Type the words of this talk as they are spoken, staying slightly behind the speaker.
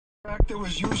Track that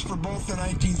was used for both the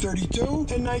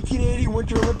 1932 and 1980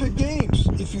 Winter Olympic Games.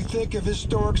 If you think of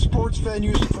historic sports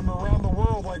venues from around the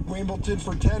world like Wimbledon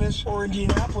for tennis or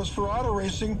Indianapolis for auto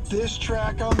racing, this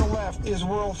track on the left is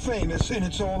world famous in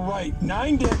its own right.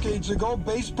 9 decades ago,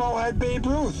 baseball had Babe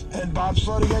Ruth, and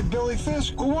bobsledding had Billy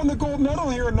Fisk, who won the gold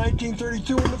medal here in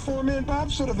 1932 in the 4-man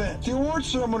bobsled event. The award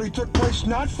ceremony took place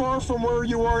not far from where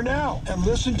you are now, and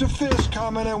listen to Fisk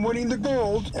comment on winning the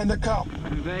gold and the cup.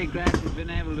 I'm very glad you've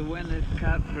been able to win this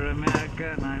cup for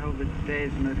America, and I hope it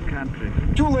stays in this country.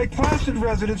 2 Lake Placid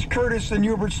residents, Curtis and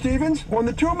Hubert Stevens, won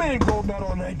the 2-man gold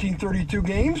medal in 1932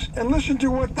 games, and listen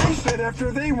to what they said after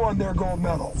they won their gold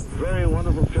medal. Very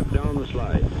wonderful trip down the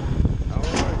slide.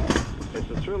 However, it's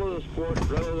the thrill of the sport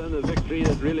rather than the victory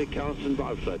that really counts in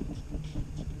bobsled.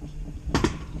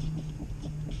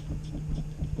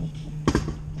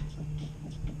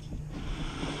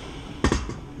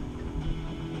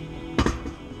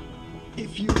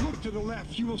 If you look to the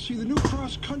left, you will see the new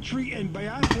cross-country and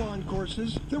biathlon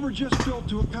courses that were just built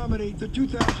to accommodate the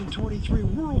 2023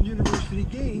 World University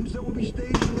Games that will be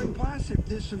staged in Lake Placid.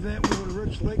 This event will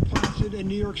enrich Lake Placid and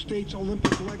New York State's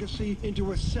Olympic legacy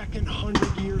into a second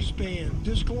 100-year span.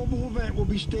 This global event will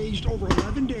be staged over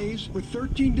 11 days with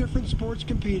 13 different sports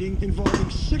competing, involving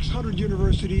 600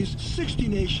 universities, 60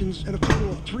 nations, and a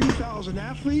total of 3,000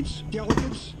 athletes,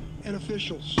 delegates, and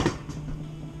officials.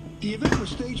 The event was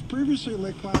staged previously in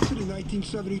Lake Placid in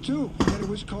 1972, and then it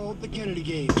was called the Kennedy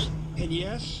Games. And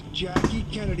yes, Jackie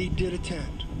Kennedy did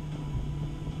attend.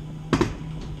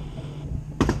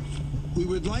 We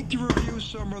would like to review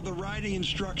some of the riding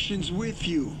instructions with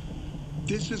you.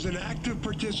 This is an active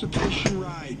participation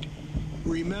ride.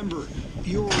 Remember,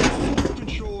 you are in full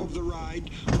control of the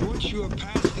ride once you have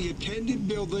passed the attendant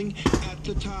building at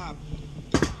the top.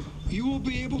 You will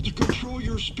be able to control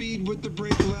your speed with the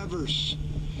brake levers.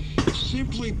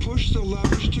 Simply push the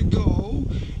levers to go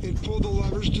and pull the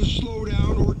levers to slow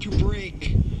down or to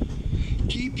brake.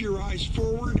 Keep your eyes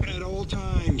forward at all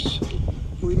times.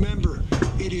 Remember,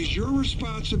 it is your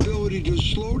responsibility to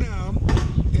slow down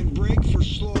and brake for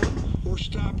slow or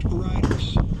stopped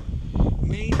riders.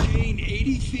 Maintain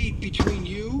 80 feet between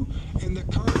you and the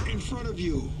cart in front of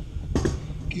you.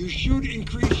 You should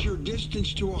increase your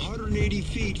distance to 180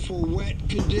 feet for wet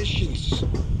conditions.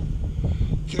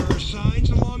 There are signs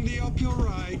along the uphill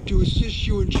ride to assist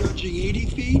you in judging 80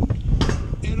 feet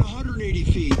and 180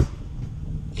 feet.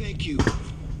 Thank you.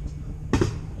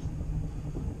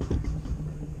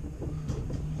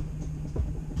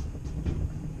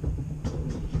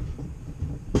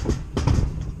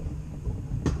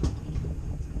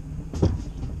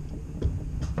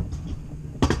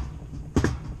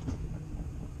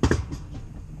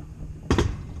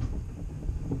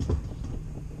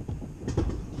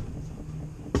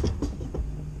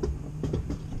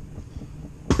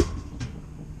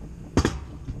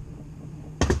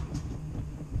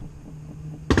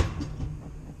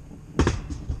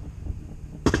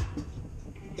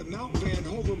 The Mount Van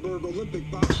Hovenberg Olympic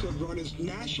bobsled run is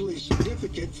nationally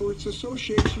significant for its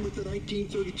association with the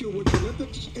 1932 Winter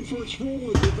Olympics and for its role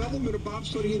in the development of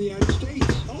bobsledding in the United States.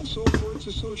 Also for its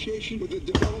association with the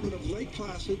development of Lake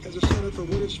Placid as a center for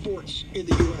winter sports in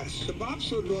the U.S. The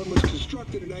bobsled run was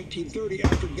constructed in 1930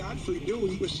 after Godfrey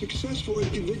Dewey was successful in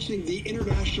convincing the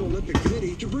International Olympic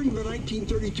Committee to bring the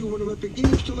 1932 Winter Olympic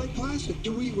Games to Lake Placid.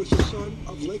 Dewey was the son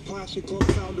of Lake Placid Club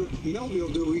founder Melville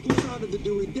Dewey, who founded the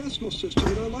Dewey Decimal System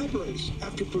in our libraries.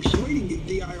 After persuading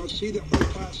the IOC that Lake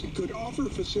Placid could offer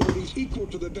facilities equal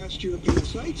to the best European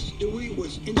sites, Dewey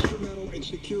was instrumental in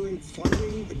securing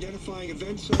funding, identifying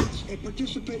event sites, and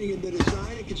participating in the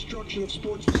design and construction of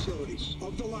sports facilities.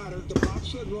 Of the latter, the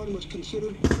bobsled run was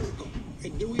considered critical,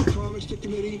 and Dewey promised the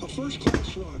committee a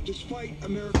first-class run. Despite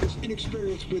America's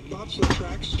inexperience with bobsled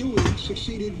tracks, Dewey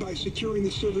succeeded by securing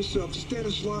the service of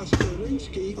Stanislaus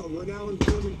Zarinsky, a renowned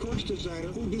German course designer,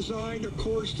 who designed a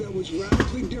course that was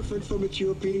radically different from its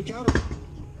European counterpart.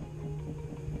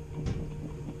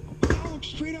 Now look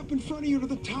straight up in front of you to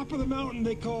the top of the mountain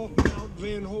they call Mount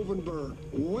Van Hovenberg.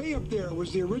 Way up there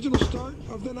was the original start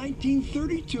of the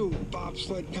 1932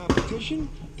 bobsled competition.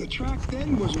 The track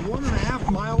then was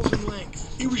 1.5 miles in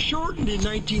length. It was shortened in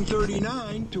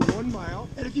 1939 to 1 mile,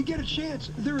 and if you get a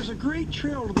chance, there is a great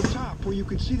trail to the top where you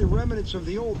can see the remnants of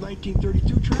the old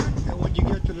 1932 track, and when you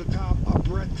get to the top, a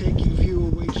breathtaking view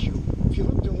awaits you. If you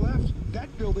look to the left,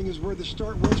 that building is where the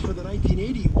start was for the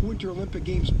 1980 Winter Olympic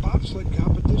Games bobsled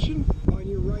competition. On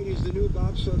your right is the new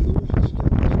bobsled luge and step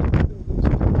buildings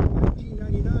built in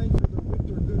 1999 for the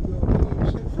Winter Goodwill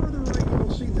Games, and further right you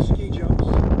will see the ski jumps,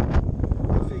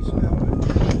 the face mountain,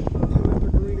 the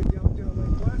Olympic Arena downtown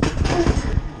Lake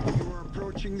Placid. You are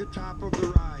approaching the top of the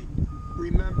ride.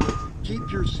 Remember,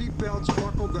 Keep your seatbelts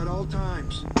buckled at all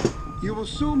times. You will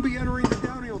soon be entering the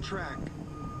downhill track.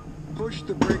 Push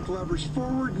the brake levers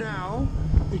forward now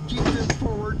and keep them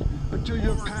forward until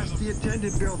you have passed the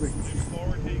attendant building.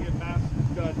 Forward till you get past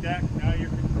the deck, now you're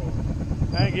controlled.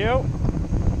 Thank you.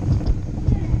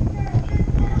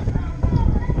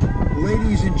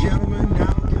 Ladies and gentlemen,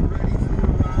 now get ready for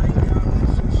your ride down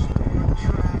this historic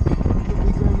track. You'll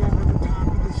be going over the top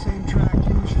of the same track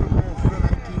used for both the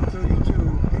 1932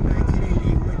 and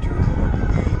 1980 Winter Olympic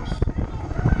Games.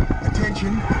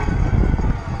 Attention.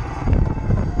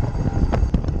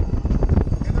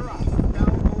 And they're off.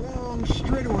 Now a long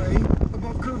straightaway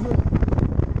above curve 1.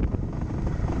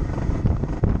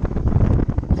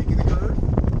 Taking the curve.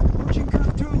 Approaching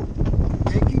curve 2.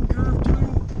 Taking curve 2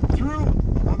 through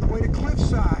on the way to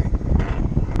Cliffside.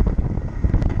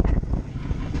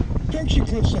 Junction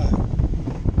Cliffside.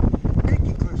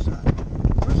 Taking Cliffside.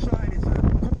 Cliffside is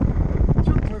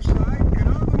through Cliffside and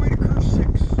on the way to curve 6.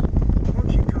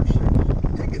 Approaching curve 6.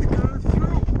 Taking the curve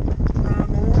through on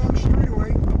the long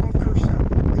straightaway above curve 7.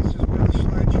 This is where the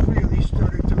sledge really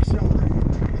started to accelerate.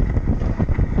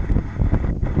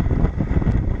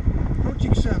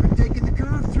 Approaching 7. Taking the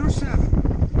curve through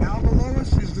 7. Now below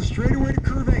us is the straightaway to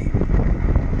curve 8.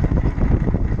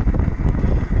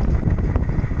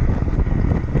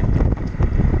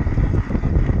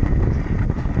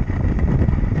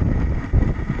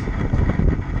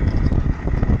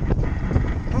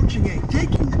 Approaching 8,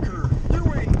 taking the curve,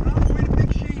 through 8, on the way to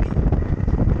Big Shady.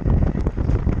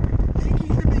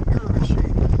 Taking the big curve at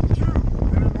Shady, through,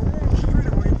 and on the long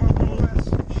straightaway above the west.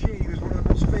 Shady was one of the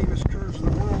most famous curves in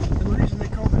the world, and the reason they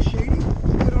called it Shady,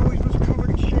 it always was covered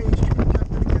in shades to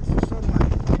protect it against the sunlight.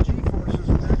 The G-forces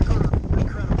in that curve were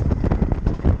incredible.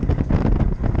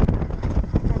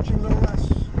 Approaching Little S,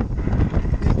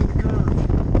 taking the curve,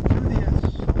 through the S,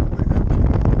 on the way to curve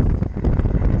 12.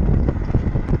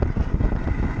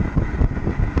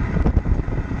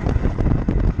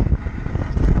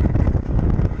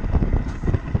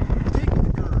 Taking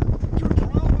the curve, through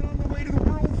 12 and on the way to the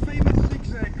world famous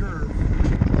zigzag curve.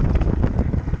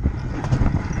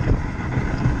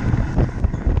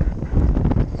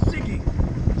 Zigging,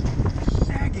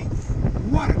 sagging.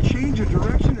 What a change of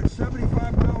direction at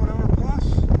 75-mile-an-hour plus.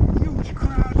 Huge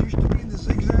crowds used to be in the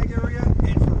zigzag area,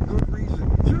 and for good reason.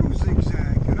 Through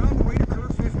zigzag and on the way to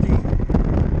curve 15.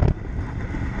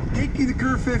 Taking the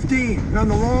curve 15 and on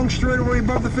the long straightaway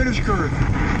above the finish curve.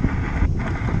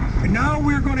 And now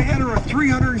we're going to enter a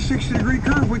 360-degree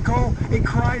curve we call a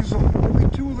Kreisel. Only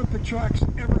 2 Olympic tracks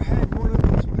ever had one of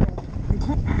these built.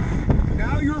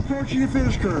 Now you're approaching the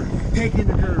finish curve. Taking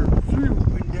the curve through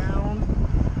and down.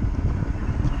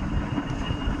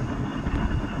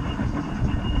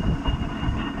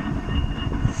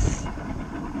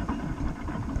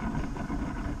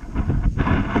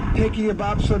 Taking a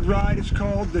bobsled ride is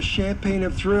called the Champagne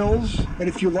of Thrills. And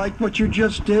if you like what you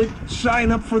just did,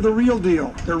 sign up for the real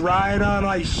deal, the ride on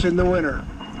ice in the winter.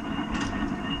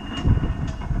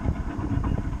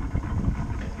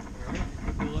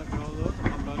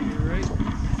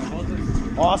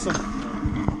 Awesome.